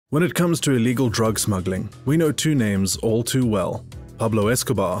When it comes to illegal drug smuggling, we know two names all too well: Pablo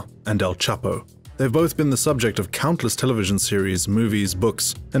Escobar and El Chapo. They've both been the subject of countless television series, movies,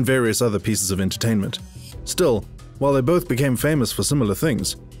 books, and various other pieces of entertainment. Still, while they both became famous for similar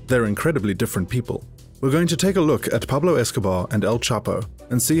things, they're incredibly different people. We're going to take a look at Pablo Escobar and El Chapo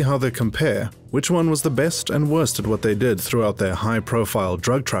and see how they compare, which one was the best and worst at what they did throughout their high-profile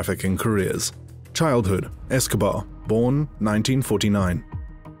drug trafficking careers. Childhood: Escobar, born 1949.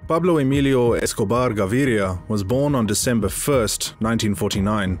 Pablo Emilio Escobar Gaviria was born on December 1st,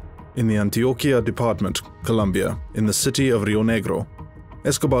 1949, in the Antioquia Department, Colombia, in the city of Rio Negro.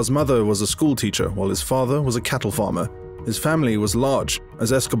 Escobar's mother was a school teacher, while his father was a cattle farmer. His family was large,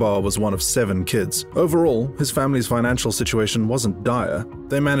 as Escobar was one of 7 kids. Overall, his family's financial situation wasn't dire.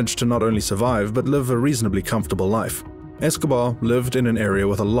 They managed to not only survive, but live a reasonably comfortable life. Escobar lived in an area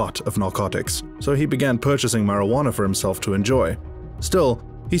with a lot of narcotics, so he began purchasing marijuana for himself to enjoy. Still,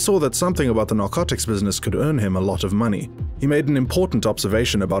 he saw that something about the narcotics business could earn him a lot of money. He made an important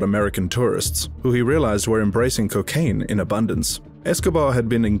observation about American tourists, who he realized were embracing cocaine in abundance. Escobar had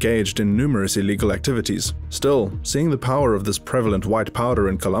been engaged in numerous illegal activities. Still, seeing the power of this prevalent white powder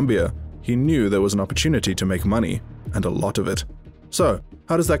in Colombia, he knew there was an opportunity to make money, and a lot of it. So,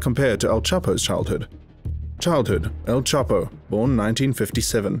 how does that compare to El Chapo's childhood? Childhood: El Chapo, born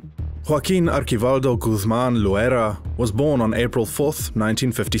 1957. Joaquin Archivaldo Guzman Loera was born on April 4th,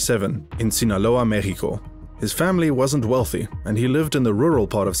 1957, in Sinaloa, Mexico. His family wasn't wealthy, and he lived in the rural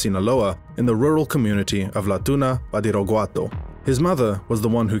part of Sinaloa in the rural community of La Tuna, Badiraguato. His mother was the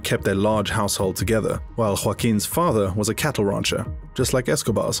one who kept their large household together, while Joaquin's father was a cattle rancher, just like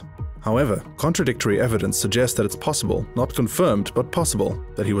Escobar's. However, contradictory evidence suggests that it's possible, not confirmed but possible,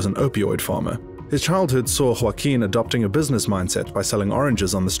 that he was an opioid farmer. His childhood saw Joaquin adopting a business mindset by selling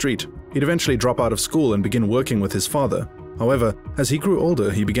oranges on the street. He'd eventually drop out of school and begin working with his father. However, as he grew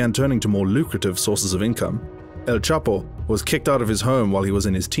older, he began turning to more lucrative sources of income. El Chapo was kicked out of his home while he was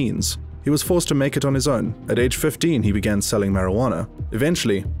in his teens. He was forced to make it on his own. At age 15, he began selling marijuana.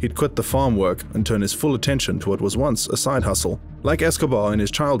 Eventually, he'd quit the farm work and turn his full attention to what was once a side hustle. Like Escobar in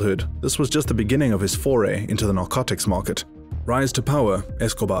his childhood, this was just the beginning of his foray into the narcotics market. Rise to power: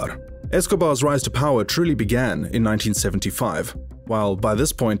 Escobar. Escobar's rise to power truly began in 1975. While by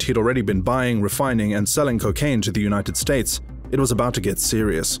this point he'd already been buying, refining, and selling cocaine to the United States, it was about to get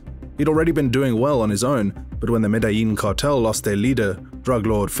serious. He'd already been doing well on his own, but when the Medellin cartel lost their leader, drug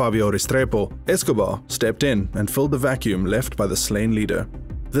lord Fabio Restrepo, Escobar stepped in and filled the vacuum left by the slain leader.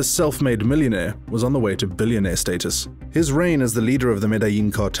 This self-made millionaire was on the way to billionaire status. His reign as the leader of the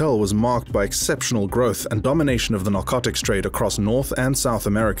Medellin cartel was marked by exceptional growth and domination of the narcotics trade across North and South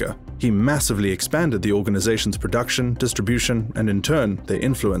America. He massively expanded the organization's production, distribution, and in turn, their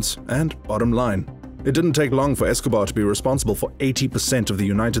influence and bottom line. It didn't take long for Escobar to be responsible for 80% of the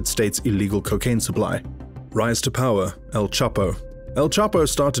United States' illegal cocaine supply. Rise to power: El Chapo. El Chapo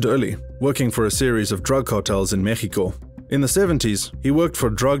started early, working for a series of drug cartels in Mexico. In the 70s, he worked for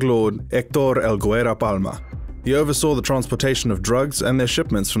drug lord Héctor El Guerra Palma. He oversaw the transportation of drugs and their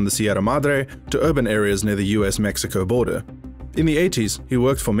shipments from the Sierra Madre to urban areas near the US-Mexico border. In the 80s, he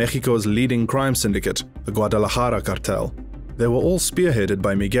worked for Mexico's leading crime syndicate, the Guadalajara cartel. They were all spearheaded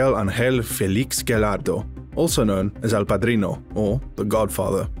by Miguel Ángel Félix Gallardo, also known as El Padrino, or the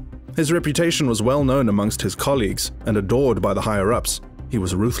Godfather. His reputation was well known amongst his colleagues and adored by the higher-ups. He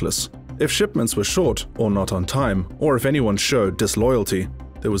was ruthless. If shipments were short or not on time, or if anyone showed disloyalty,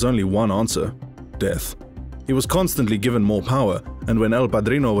 there was only one answer: death. He was constantly given more power, and when El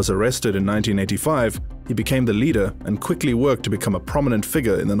Padrino was arrested in 1985, he became the leader and quickly worked to become a prominent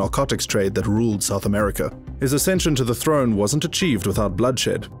figure in the narcotics trade that ruled South America. His ascension to the throne wasn't achieved without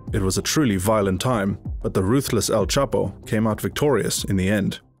bloodshed. It was a truly violent time, but the ruthless El Chapo came out victorious in the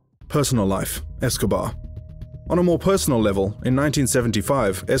end. Personal life: Escobar. On a more personal level, in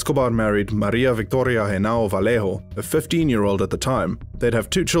 1975, Escobar married Maria Victoria Henao Vallejo, a 15-year-old at the time. They'd have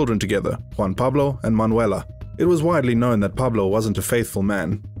 2 children together, Juan Pablo and Manuela. It was widely known that Pablo wasn't a faithful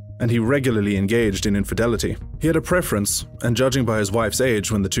man, and he regularly engaged in infidelity. He had a preference, and judging by his wife's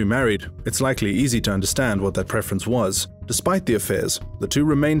age when the two married, it's likely easy to understand what that preference was. Despite the affairs, the two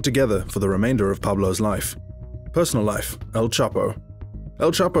remained together for the remainder of Pablo's life. Personal life: El Chapo.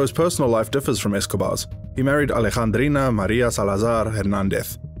 El Chapo's personal life differs from Escobar's. He married Alejandrina Maria Salazar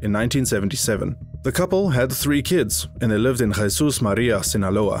Hernandez in 1977. The couple had 3 kids, and they lived in Jesus Maria,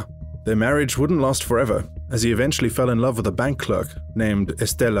 Sinaloa. Their marriage wouldn't last forever, as he eventually fell in love with a bank clerk named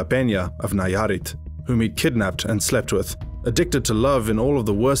Estela Peña of Nayarit, whom he'd kidnapped and slept with. Addicted to love in all of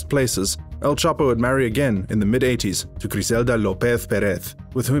the worst places, El Chapo would marry again in the mid-80s to Griselda López Pérez,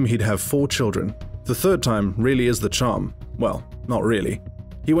 with whom he'd have 4 children. The third time really is the charm. Well, not really.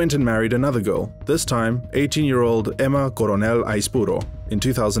 he went and married another girl, this time 18-year-old Emma Coronel Aispuro, in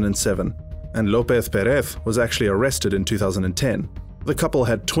 2007, and Lopez Perez was actually arrested in 2010. The couple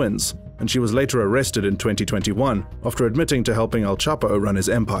had twins, and she was later arrested in 2021 after admitting to helping El Chapo run his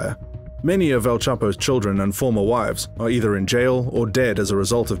empire. Many of El Chapo's children and former wives are either in jail or dead as a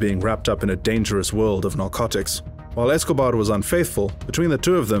result of being wrapped up in a dangerous world of narcotics. While Escobar was unfaithful, between the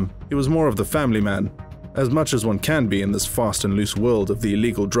two of them, he was more of the family man, as much as one can be in this fast and loose world of the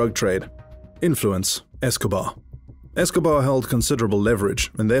illegal drug trade. Influence. Escobar. Escobar held considerable leverage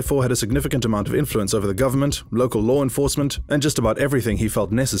and therefore had a significant amount of influence over the government, local law enforcement, and just about everything he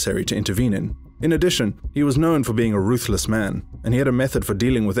felt necessary to intervene in. In addition, he was known for being a ruthless man, and he had a method for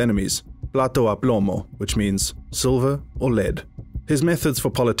dealing with enemies, plato a plomo, which means silver or lead. His methods for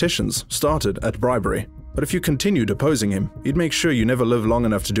politicians started at bribery, but if you continued opposing him, he'd make sure you never lived long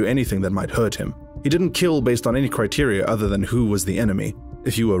enough to do anything that might hurt him. He didn't kill based on any criteria other than who was the enemy.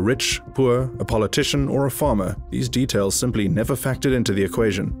 If you were rich, poor, a politician, or a farmer, these details simply never factored into the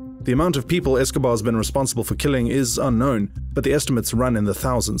equation. The amount of people Escobar's been responsible for killing is unknown, but the estimates run in the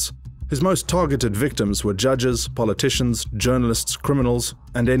thousands. His most targeted victims were judges, politicians, journalists, criminals,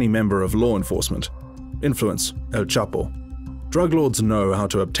 and any member of law enforcement. Influence. El Chapo. Drug lords know how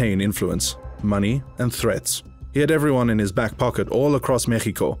to obtain influence, money, and threats. He had everyone in his back pocket all across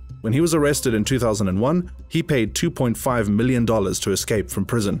Mexico. When he was arrested in 2001, he paid $2.5 million to escape from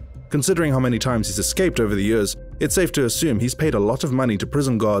prison. Considering how many times he's escaped over the years, it's safe to assume he's paid a lot of money to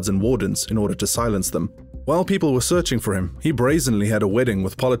prison guards and wardens in order to silence them. While people were searching for him, he brazenly had a wedding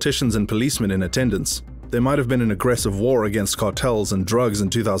with politicians and policemen in attendance. There might have been an aggressive war against cartels and drugs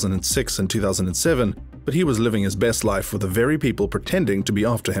in 2006 and 2007, but he was living his best life with the very people pretending to be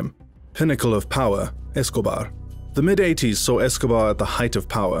after him. Pinnacle of power. Escobar. The mid-80s saw Escobar at the height of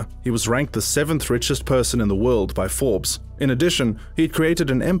power. He was ranked the 7th richest person in the world by Forbes. In addition, he'd created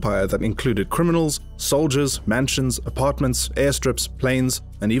an empire that included criminals, soldiers, mansions, apartments, airstrips, planes,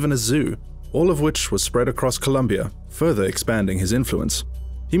 and even a zoo, all of which was spread across Colombia, further expanding his influence.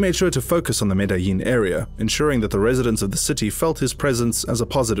 He made sure to focus on the Medellin area, ensuring that the residents of the city felt his presence as a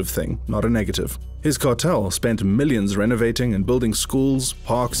positive thing, not a negative. His cartel spent millions renovating and building schools,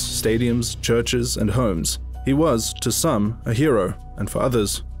 parks, stadiums, churches, and homes. He was, to some, a hero, and for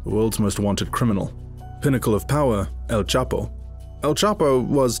others, the world's most wanted criminal. Pinnacle of power. El Chapo. El Chapo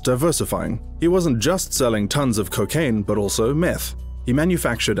was diversifying. He wasn't just selling tons of cocaine, but also meth. He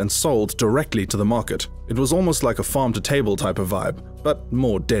manufactured and sold directly to the market. It was almost like a farm-to-table type of vibe, but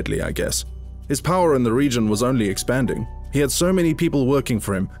more deadly, I guess. His power in the region was only expanding. He had so many people working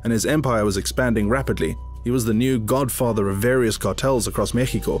for him, and his empire was expanding rapidly. He was the new godfather of various cartels across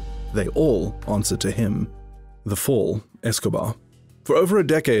Mexico. They all answered to him. The fall. Escobar. For over a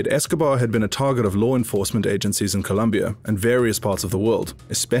decade, Escobar had been a target of law enforcement agencies in Colombia and various parts of the world,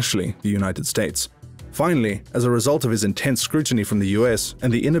 especially the United States. Finally, as a result of his intense scrutiny from the US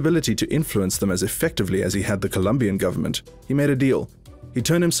and the inability to influence them as effectively as he had the Colombian government, he made a deal. He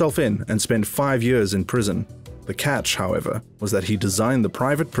turned himself in and spent 5 years in prison. The catch, however, was that he designed the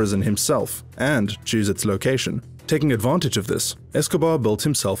private prison himself and chose its location. Taking advantage of this, Escobar built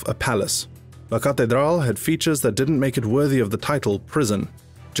himself a palace. La Catedral had features that didn't make it worthy of the title prison.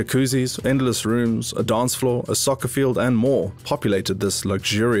 Jacuzzis, endless rooms, a dance floor, a soccer field, and more populated this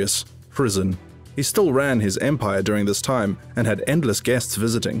luxurious prison. He still ran his empire during this time and had endless guests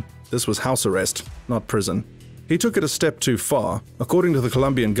visiting. This was house arrest, not prison. He took it a step too far. According to the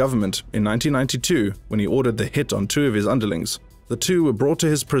Colombian government, in 1992, when he ordered the hit on 2 of his underlings, the 2 were brought to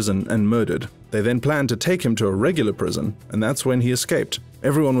his prison and murdered. They then planned to take him to a regular prison, and that's when he escaped.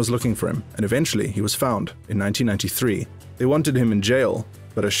 Everyone was looking for him, and eventually he was found in 1993. They wanted him in jail,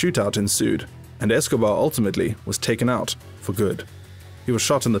 but a shootout ensued, and Escobar ultimately was taken out for good. He was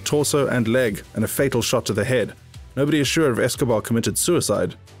shot in the torso and leg, and a fatal shot to the head. Nobody is sure if Escobar committed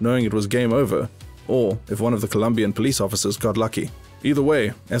suicide, knowing it was game over, or if one of the Colombian police officers got lucky. Either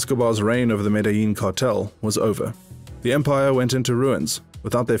way, Escobar's reign over the Medellin cartel was over. The empire went into ruins.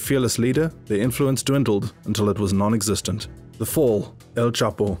 Without their fearless leader, their influence dwindled until it was non-existent. The fall. El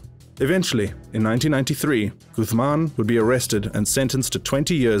Chapo. Eventually, in 1993, Guzman would be arrested and sentenced to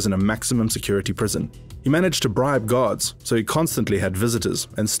 20 years in a maximum security prison. He managed to bribe guards, so he constantly had visitors,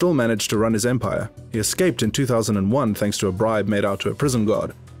 and still managed to run his empire. He escaped in 2001 thanks to a bribe made out to a prison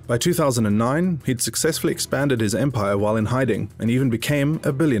guard. By 2009, he'd successfully expanded his empire while in hiding, and even became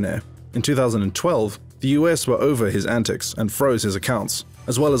a billionaire. In 2012, the US were over his antics and froze his accounts,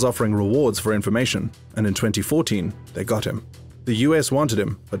 as well as offering rewards for information, and in 2014, they got him. The US wanted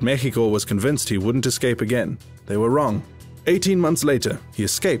him, but Mexico was convinced he wouldn't escape again. They were wrong. 18 months later, he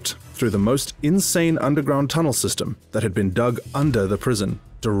escaped through the most insane underground tunnel system that had been dug under the prison.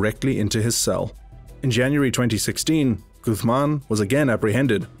 directly into his cell. In January 2016, Guzman was again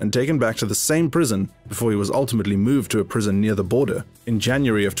apprehended and taken back to the same prison before he was ultimately moved to a prison near the border. In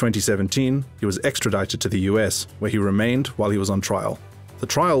January of 2017, he was extradited to the US, where he remained while he was on trial. The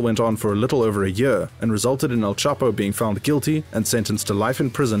trial went on for a little over a year and resulted in El Chapo being found guilty and sentenced to life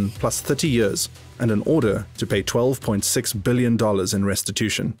in prison plus 30 years and an order to pay $12.6 billion in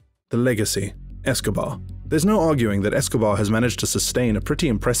restitution. The legacy: Escobar. There's no arguing that Escobar has managed to sustain a pretty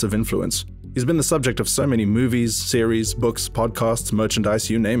impressive influence. He's been the subject of so many movies, series, books, podcasts, merchandise,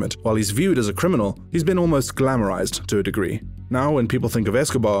 you name it. While he's viewed as a criminal, he's been almost glamorized to a degree. Now, when people think of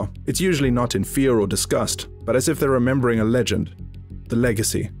Escobar, it's usually not in fear or disgust, but as if they're remembering a legend. The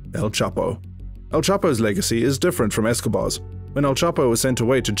legacy: El Chapo. El Chapo's legacy is different from Escobar's. When El Chapo was sent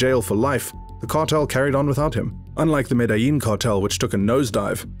away to jail for life, the cartel carried on without him. Unlike the Medellin cartel, which took a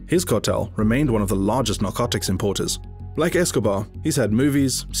nosedive, his cartel remained one of the largest narcotics importers. Like Escobar, he's had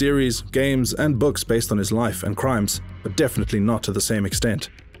movies, series, games, and books based on his life and crimes, but definitely not to the same extent.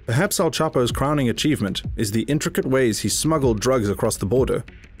 Perhaps El Chapo's crowning achievement is the intricate ways he smuggled drugs across the border,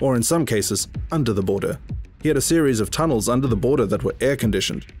 or in some cases, under the border. He had a series of tunnels under the border that were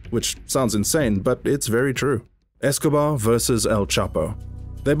air-conditioned, which sounds insane, but it's very true. Escobar versus El Chapo.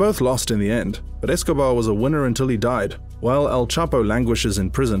 They both lost in the end, but Escobar was a winner until he died, while El Chapo languishes in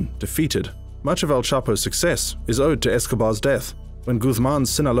prison, defeated. Much of El Chapo's success is owed to Escobar's death. When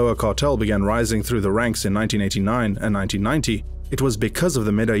Guzman's Sinaloa cartel began rising through the ranks in 1989 and 1990, it was because of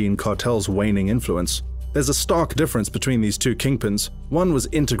the Medellin cartel's waning influence. There's a stark difference between these two kingpins. One was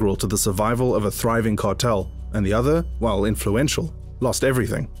integral to the survival of a thriving cartel, and the other, while influential, lost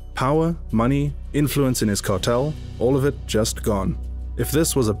everything. Power, money, influence in his cartel, all of it just gone. If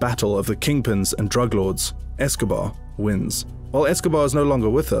this was a battle of the kingpins and drug lords, Escobar wins. While Escobar is no longer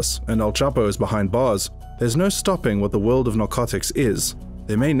with us and El Chapo is behind bars, there's no stopping what the world of narcotics is.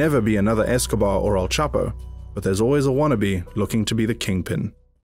 There may never be another Escobar or El Chapo, but there's always a wannabe looking to be the kingpin.